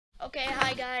Okay,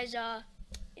 hi guys.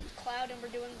 It's Cloud, and we're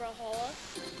doing brawlhalla.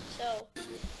 So.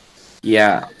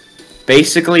 Yeah,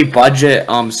 basically budget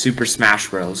Super Smash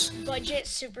Bros. Budget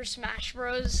Super Smash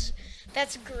Bros.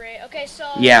 That's great. Okay, so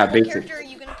Yeah, what basically. character are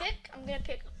you gonna pick? I'm gonna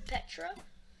pick Petra.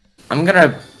 I'm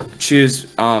gonna choose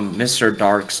Mr.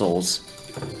 Dark Souls.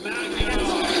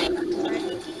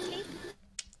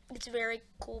 It's very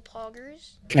cool,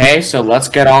 poggers. Okay, so let's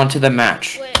get on to the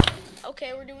match. Wait.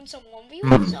 Okay, we're doing some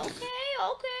 1v1s. Okay.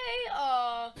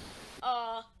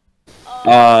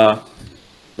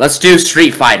 Let's do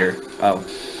Street Fighter. Oh.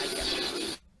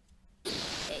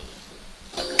 Hey.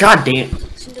 God damn.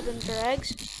 Listen to them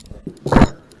drags.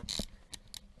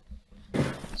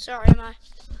 Sorry,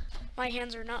 my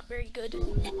hands are not very good.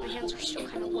 My hands are still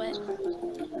kind of wet.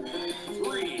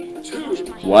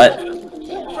 What?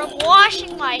 From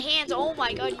washing my hands. Oh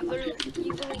my god, you literally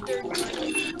dirtied my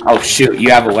hands. Oh shoot, you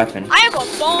have a weapon. I have a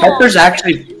bomb. Petra's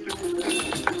actually.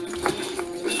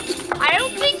 I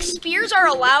don't think spears are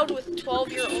allowed with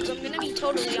 12-year-olds. I'm gonna be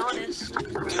totally honest.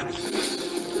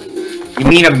 You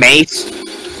mean a mace?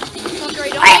 Fucker,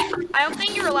 I don't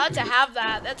think you're allowed to have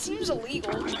that. That seems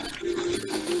illegal.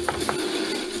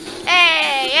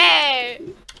 Hey!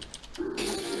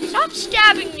 Stop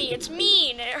stabbing me. It's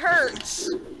mean. It hurts.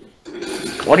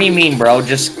 What do you mean, bro?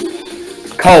 Just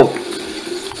cope.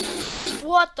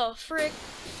 What the frick?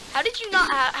 How did you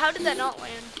not? How did that not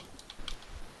land?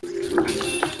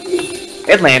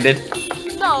 It landed.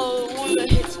 No, one of the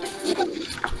hits.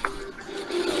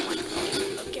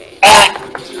 Okay.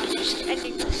 I'm just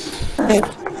ending this.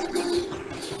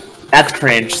 That's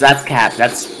cringe. That's cat.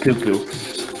 That's poo-poo.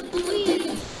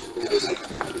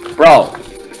 Bro,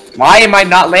 why am I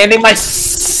not landing my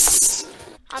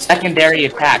secondary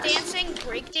attacks?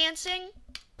 Breakdancing.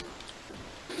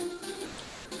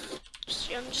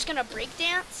 I'm just gonna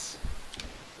breakdance.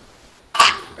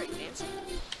 Breakdancing.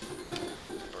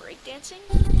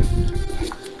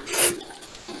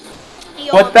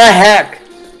 Yo, What the heck?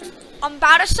 I'm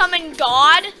about to summon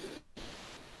God.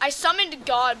 I summoned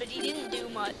God, but he didn't do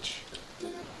much.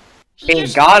 Hey,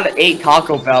 God ate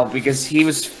Taco Bell because he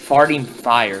was farting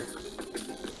fire.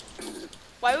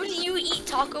 Why would you eat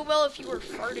Taco Bell if you were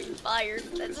farting fire?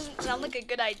 That doesn't sound like a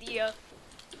good idea.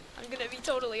 I'm gonna be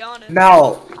totally honest.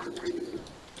 No.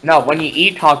 No, when you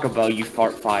eat Taco Bell, you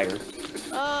fart fire.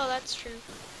 Oh, that's true.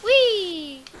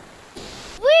 Whee!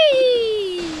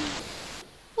 Whee!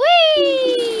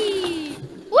 Whee!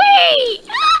 Whee!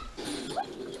 Ah!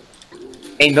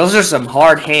 Hey, those are some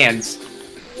hard hands.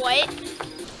 What?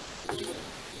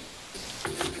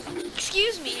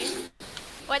 Excuse me.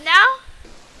 What now?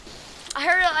 I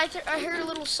heard a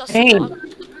little sussy Hey, talk.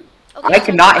 Okay, I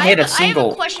cannot hit a I have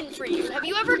single. a question for you. Have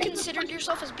you ever considered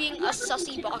yourself as being a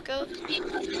sussy baka?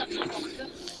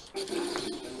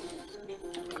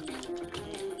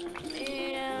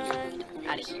 And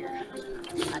out of here.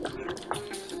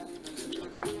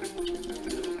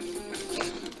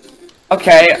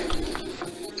 Okay.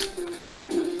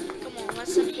 Come on,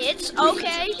 let's some hits.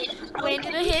 Okay,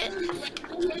 landed a hit.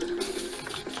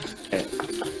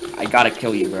 I gotta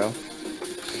kill you, bro.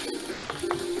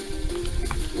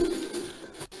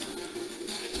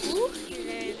 Ooh, you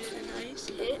landed a nice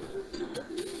hit.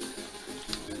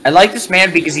 I like this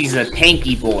man because he's a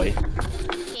tanky boy.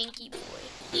 Tanky boy.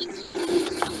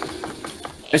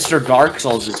 Mr. Dark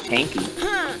Souls is tanky.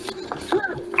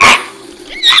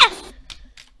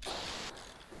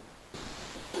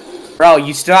 Bro,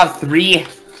 you still have 3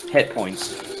 hit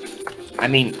points. I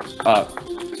mean,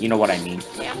 you know what I mean.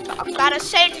 Yeah, I'm about to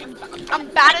send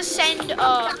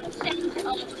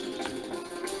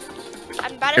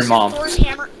Your mom. Thor's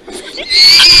hammer.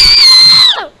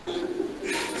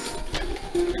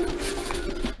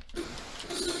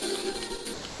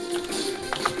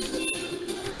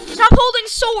 Stop holding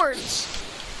swords.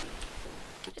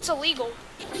 It's illegal.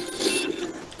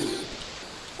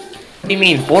 What do you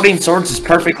mean? Holding swords is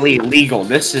perfectly illegal.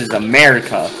 This is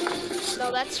America.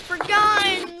 No, that's for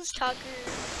guns, Tucker.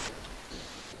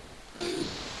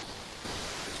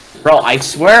 Bro, I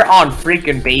swear on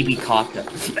freaking Baby Kata.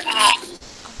 I'm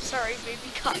sorry, baby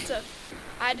Kata.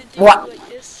 I had to do What? it like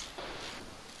this.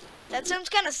 That sounds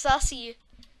kind of sussy.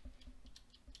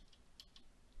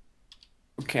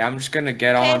 Okay, I'm just gonna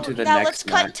get on to the now next let's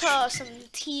match. cut to some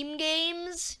team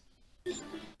games.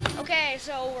 Okay,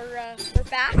 so we're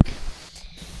back,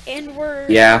 and we're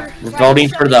voting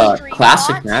for the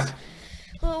classic map.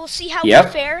 We'll see how Yep.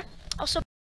 we fare. Also,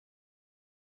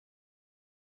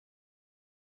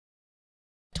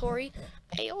 Tori,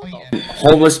 hey, hold on.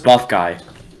 Homeless buff guy.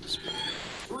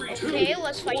 Okay,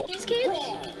 let's fight these kids.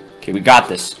 Okay, we got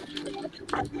this.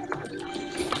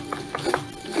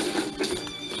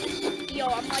 Yo,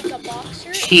 I'm like a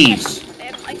boxer. Jeez.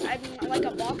 I'm like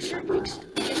a boxer,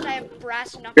 just I have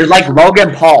brass knuckles. You're like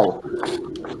Logan Paul.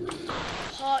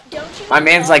 Don't you My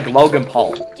man's like Logan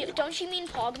Paul. Don't you mean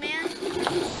Pogman?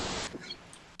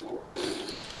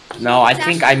 No, I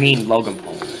think I mean Logan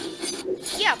Paul.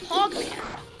 Yeah, Pogman.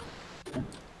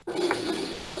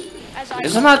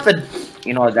 Isn't that the...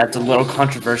 You know, that's a little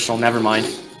controversial. Never mind.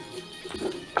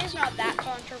 It's not that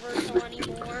controversial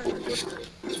anymore.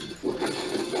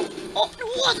 Oh,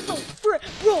 what the frick?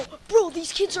 Bro,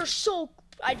 these kids are so...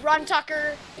 I'd run,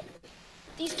 Tucker.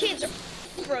 These kids are...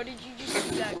 Bro, did you just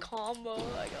see that combo? Oh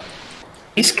my god.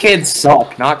 These kids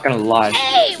suck, not gonna lie.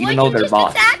 Hey, even though they're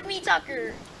bots. Attack me,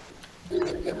 Tucker.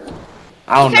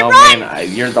 I don't know,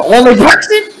 man. You're the only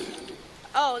person.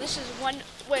 Oh, this is one.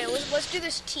 Wait, let's do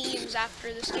this teams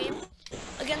after this game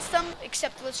against them.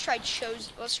 Except let's try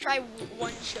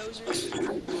one chosen.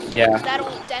 Yeah. That'll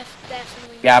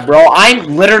definitely. Yeah, bro.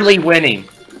 I'm literally winning.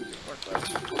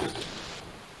 Okay,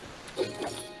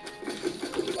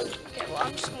 well,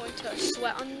 I'm just going to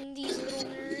sweat on these little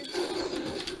nerds.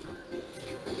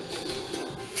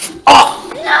 Oh!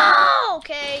 No!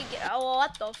 Okay, oh,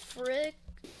 what the frick?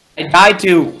 I died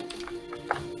to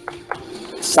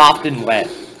soft and wet.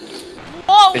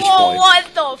 Whoa, Fish whoa, boy. what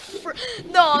the frick?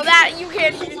 No, that, you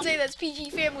can't even say that's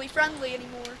PG family friendly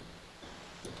anymore.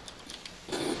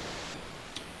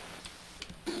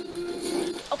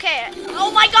 Okay,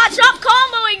 oh my god, stop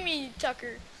comboing me,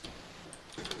 Tucker.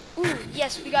 Ooh,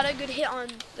 yes, we got a good hit on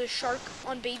the shark,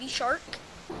 on baby shark.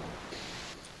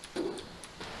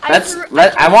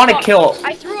 I want to kill.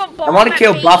 I threw a bomb. I want to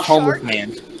kill Buff Shark. Homeless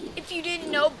Man. If you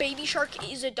didn't know, Baby Shark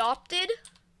is adopted.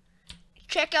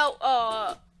 Check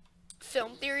out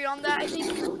film theory on that. I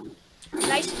think.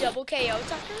 Nice double KO,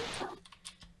 Tucker.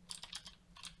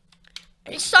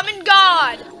 I summoned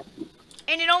God,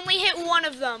 and it only hit one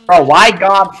of them. Bro, why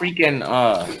God freaking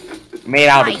made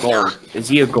out of gold? Is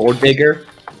he a gold digger?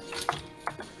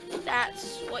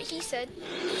 That's what he said.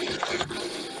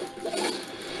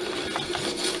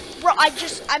 Bro,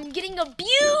 I'm getting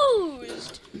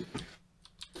abused.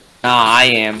 Nah, I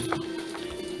am.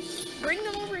 Bring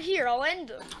them over here, I'll end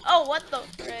them. Oh, what the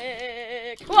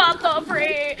frick? What the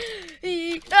frick?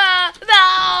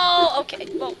 No! Okay,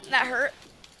 well, that hurt.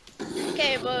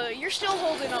 Okay, but you're still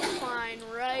holding up fine,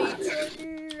 right?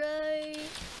 Right?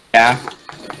 Yeah.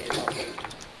 Okay, well,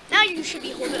 now you should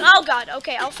be holding. Oh god,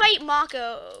 okay, I'll fight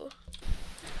Mako.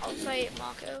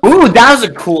 Ooh, that was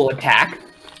a cool attack.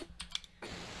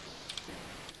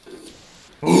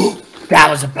 That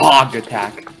was a bogged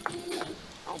attack.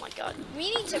 Oh my god.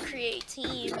 We need to create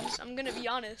teams, I'm gonna be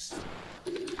honest.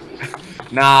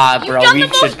 Nah, bro, we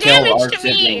should kill our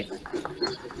siblings.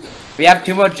 We have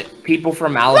too much people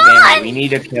from Alabama. Run! We need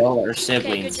to kill our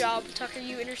siblings. Okay, good job, Tucker.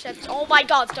 You intercepted. Oh my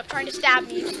god, stop trying to stab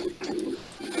me.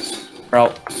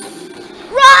 Bro.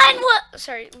 Run! What?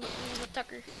 Sorry,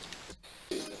 Tucker.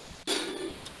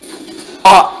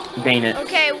 Oh, dang it.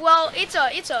 Okay, well, it's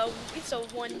a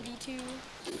 1v2.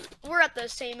 We're at the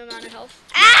same amount of health.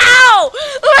 Ow!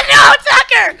 Oh no,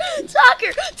 Tucker!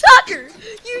 Tucker!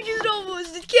 You just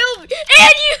almost killed me.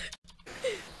 And you...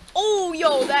 Oh,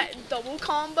 yo, that double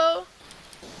combo.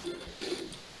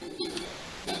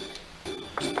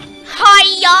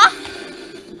 Hiya!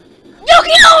 You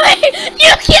killed me!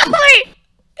 You killed me!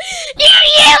 You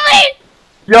killed me!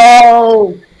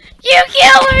 Yo! You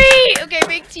killed me! Okay,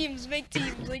 make teams.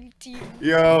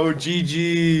 Yo,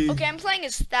 GG. Okay, I'm playing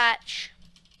as Thatch.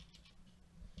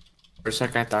 For a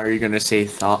second, I thought you were gonna say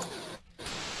thought.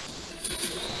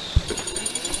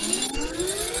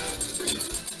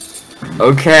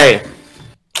 Okay.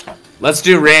 Let's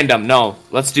do random. No,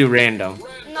 let's do random.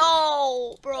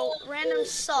 No, bro. Random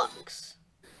sucks.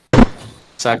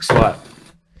 Sucks what?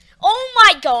 Oh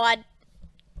my god.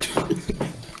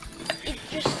 It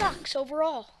just sucks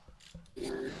overall.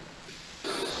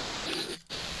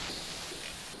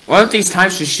 One of these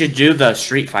times we should do the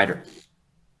Street Fighter.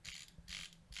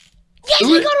 Yes,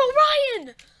 I got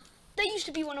Orion! That used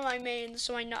to be one of my mains,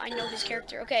 so I know his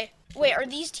character. Okay. Wait, are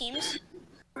these teams?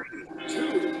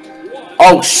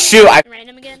 Oh shoot!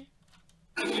 Random again?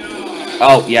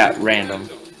 Oh yeah, random.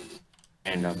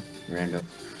 Random.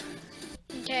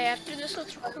 Okay, after this,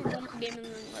 let's record one game and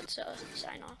then let's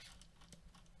sign off.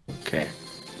 Okay.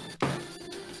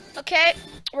 Okay,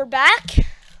 we're back.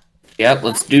 Yep,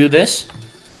 let's do this.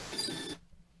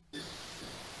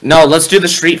 No, let's do the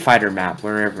Street Fighter map,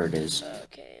 wherever it is.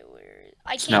 Okay,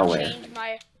 I can't nowhere. change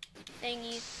my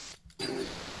thingy. Can't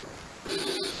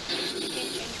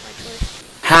change my choice.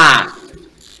 Ha!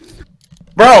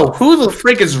 Bro, who the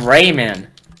frick is Rayman?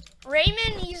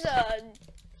 Rayman, he's a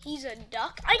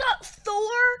duck. I got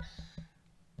Thor.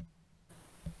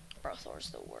 Bro, Thor's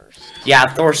the worst. Yeah,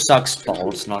 Thor sucks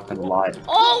balls, not gonna lie.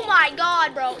 Oh my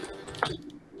god, bro.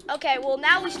 Okay, well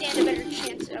now we stand a better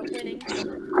chance at winning.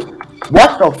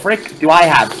 What the frick do I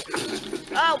have?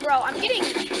 Oh, bro, I'm getting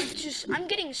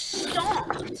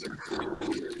stomped.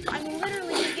 I'm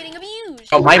literally just getting abused.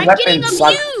 Oh, my I'm weapon getting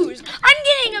sucks. abused. I'm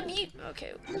getting abused.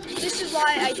 Okay, this is why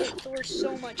I hate Thor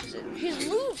so much. Is his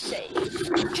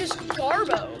moveset, just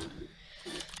garbo.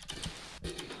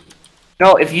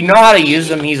 No, if you know how to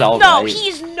use him, he's all No, right.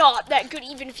 he's not that good,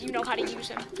 even if you know how to use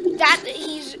him.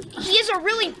 He is a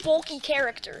really bulky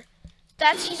character.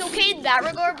 He's okay in that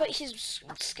regard, but his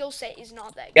skill set is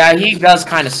not that good. Yeah, he does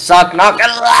kind of suck, not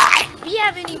gonna lie. We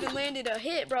haven't even landed a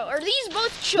hit, bro. Are these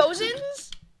both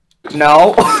Chosens?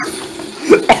 No.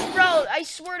 Bro, I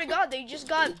swear to God, they just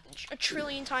got a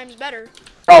trillion times better.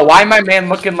 Bro, why my man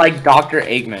looking like Dr.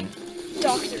 Eggman?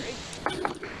 Doctor.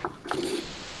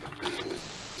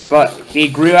 But he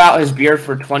grew out his beard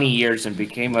for 20 years and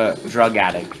became a drug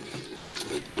addict.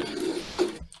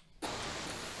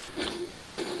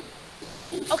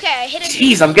 Okay, I hit him.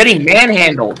 Jeez, I'm getting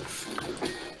manhandled.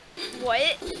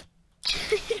 What?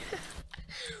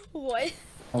 What?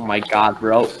 Oh my god,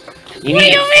 bro. What do you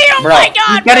mean, oh bro, my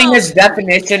god, he's getting bro? his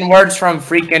definition words from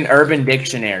freaking Urban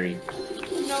Dictionary.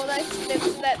 No, that's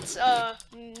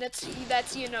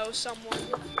you know, someone.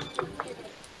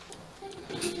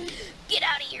 Get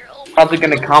out of here, oh my Probably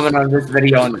gonna comment on this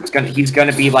video and he's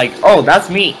gonna be like, oh, that's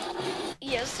me.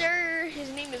 Yes, sir. His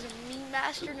name is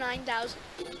MeMaster9000.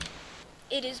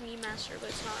 It is MeMaster, but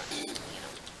it's not, you know.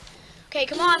 Okay,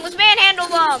 come on, let's manhandle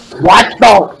them. What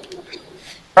the?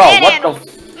 Bro, Manhandle. what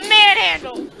the?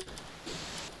 Manhandle.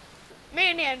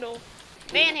 Manhandle.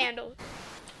 Manhandle.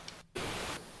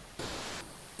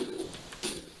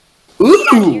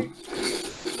 Ooh.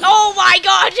 Oh my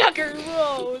god, Tucker!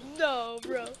 Whoa, no,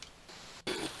 bro.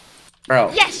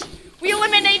 Bro. Yes! We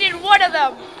eliminated one of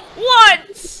them!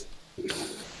 Once!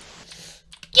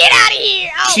 Get out of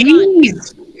here! Oh,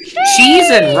 Cheese! God. Cheese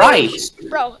and rice!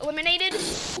 Bro, eliminated?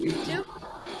 2?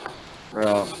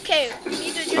 Bro. Okay, we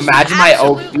need to just Imagine my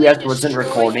absolutely OBS wasn't destroy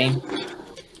recording. him.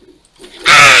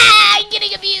 Ah! I'm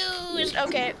getting abused!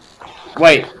 Okay.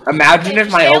 Wait, imagine if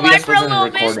my stay OBS alive for a wasn't little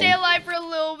bit, recording. stay alive for a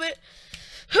little bit.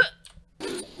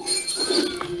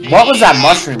 What was that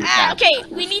mushroom cap? Okay,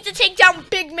 we need to take down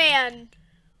Big Man.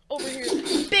 Over here.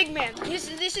 Big Man.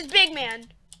 This is Big Man.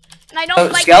 And I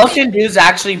don't like Skeleton Dude's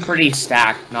actually pretty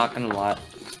stacked, not gonna lie.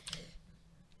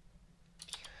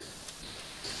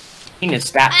 He is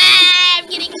stacked. Ah, I'm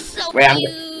getting so Wait,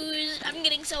 abused. I'm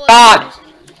getting so God.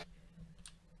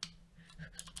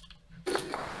 abused.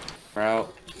 Bro.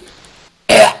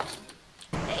 Hey,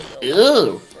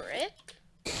 Ew. frick.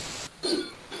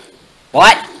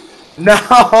 What? No!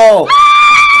 Ah!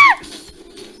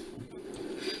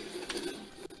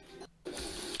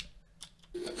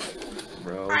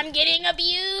 Bro. I'm getting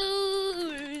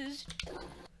abused.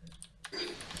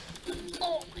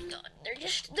 Oh my god, they're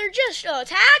just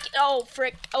attacking. Oh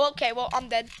frick. Oh, okay, well I'm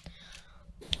dead.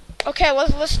 Okay,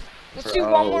 let's do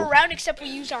one more round. Except we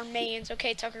use our mains.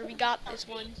 Okay, Tucker, we got this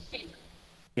one.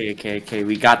 Okay,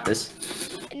 we got this.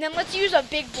 And then let's use a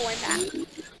big boy map.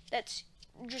 That's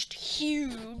just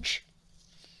huge.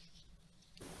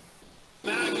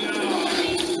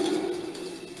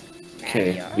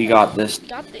 Okay, we got this.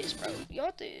 Got this, bro. We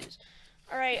got this.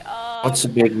 All right. What's a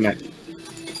big map?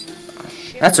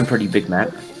 That's a pretty big map.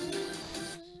 I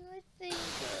think.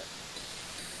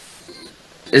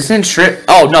 Isn't Shrimp?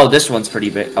 Oh no, this one's pretty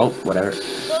big. Oh, whatever.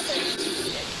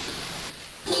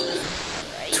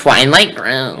 Twilight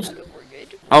Grounds. We're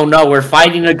good. Oh no, we're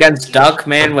fighting against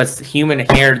Duckman with human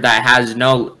hair that has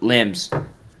no limbs.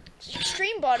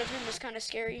 Extreme bot of him is kind of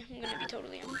scary. I'm gonna be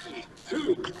totally honest.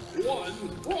 2, 1,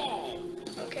 brawl.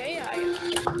 Okay,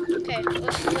 okay,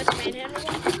 let's manhandle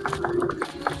him.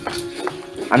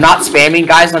 I'm not spamming,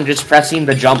 guys. I'm just pressing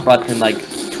the jump button like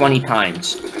 20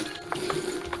 times.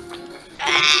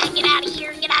 Ah, get out of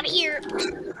here! Get out of here!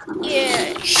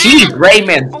 Yeah. She's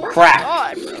Rayman's Oh my crap.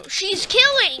 god, bro. She's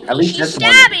killing me. At least She's this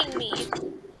one. stabbing me.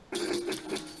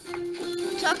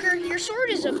 Tucker, your sword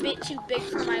is a bit too big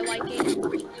for my liking. Oh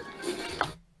my god.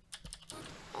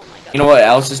 You know what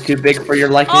else is too big for your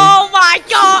liking? Oh my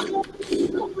god!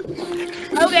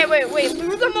 Okay, wait.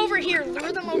 Lure them over here.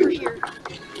 Lure them over here.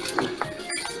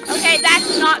 Okay, that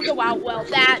did not go out well.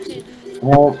 That did.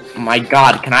 Oh my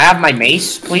god. Can I have my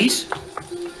mace, please?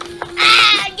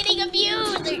 Ah, I'm getting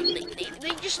abused.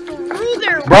 They just threw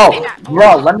their Bro, weapon at me.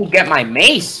 bro, let me get my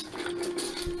mace.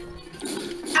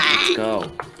 Let's go.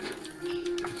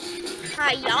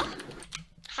 Hiya.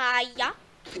 Hiya.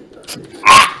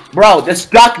 Ah, bro, this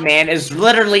Duckman is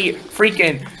literally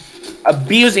freaking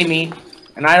abusing me.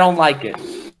 And I don't like it.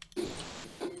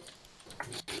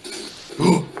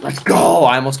 Let's go!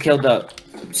 I almost killed the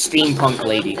steampunk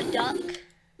lady. The duck.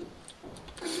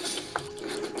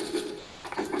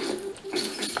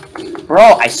 Bro,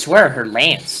 I swear, her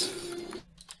lance.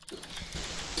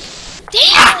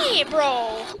 Dang it,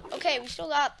 bro! Okay, we still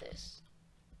got this.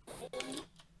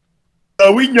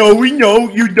 We know,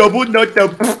 you double nut the.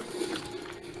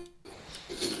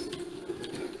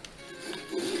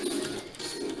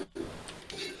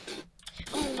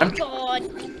 Oh my god.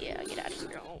 Yeah, get out of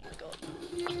here. Oh my god.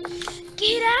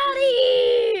 Get out of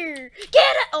here! Get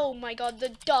out! Oh my god, the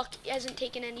duck hasn't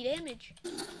taken any damage.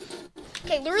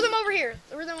 Okay, lure them over here.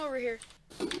 Lure them over here.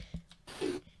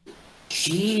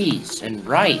 Cheese and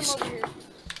rice.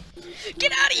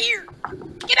 Get out of here!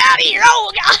 Get out of here!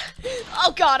 Oh god!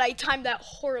 Oh god, I timed that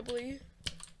horribly.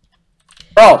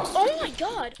 Bro! Oh my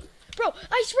god! Bro,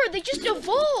 I swear they just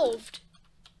evolved!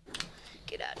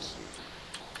 Get out of here.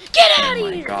 Get out of here!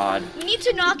 Oh my god. We need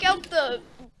to knock out the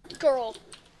girl.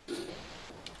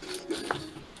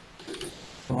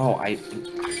 Bro, We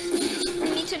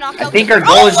need to knock out I think the our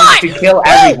girl. goal is just to kill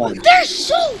everyone. They're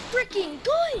so freaking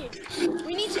good!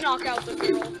 We need to knock out the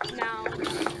girl now.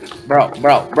 Bro.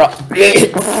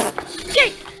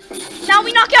 Okay! Now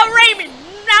we knock out Raymond!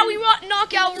 Now we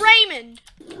knock out Raymond!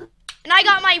 And I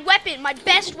got my weapon, my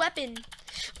best weapon.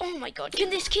 Oh my god, can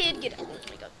this kid get out? Oh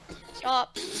my god.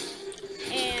 Stop.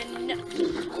 And...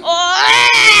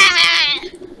 Oh!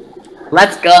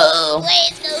 Let's go!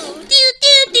 Let's go!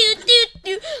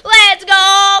 Do. Let's go!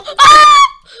 Oh!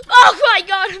 Oh my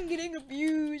god, I'm getting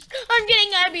abused. I'm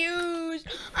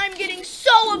getting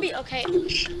so abused. Okay.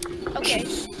 Okay.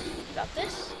 You got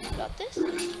this? You got this?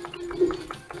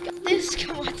 You got this?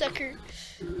 Come on, Tucker.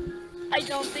 I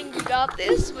don't think you got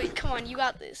this. Wait, come on, you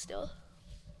got this still.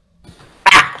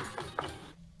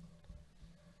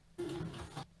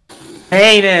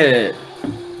 Hate it!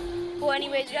 Well,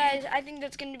 anyways, guys, I think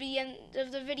that's going to be the end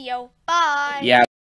of the video. Bye! Yeah.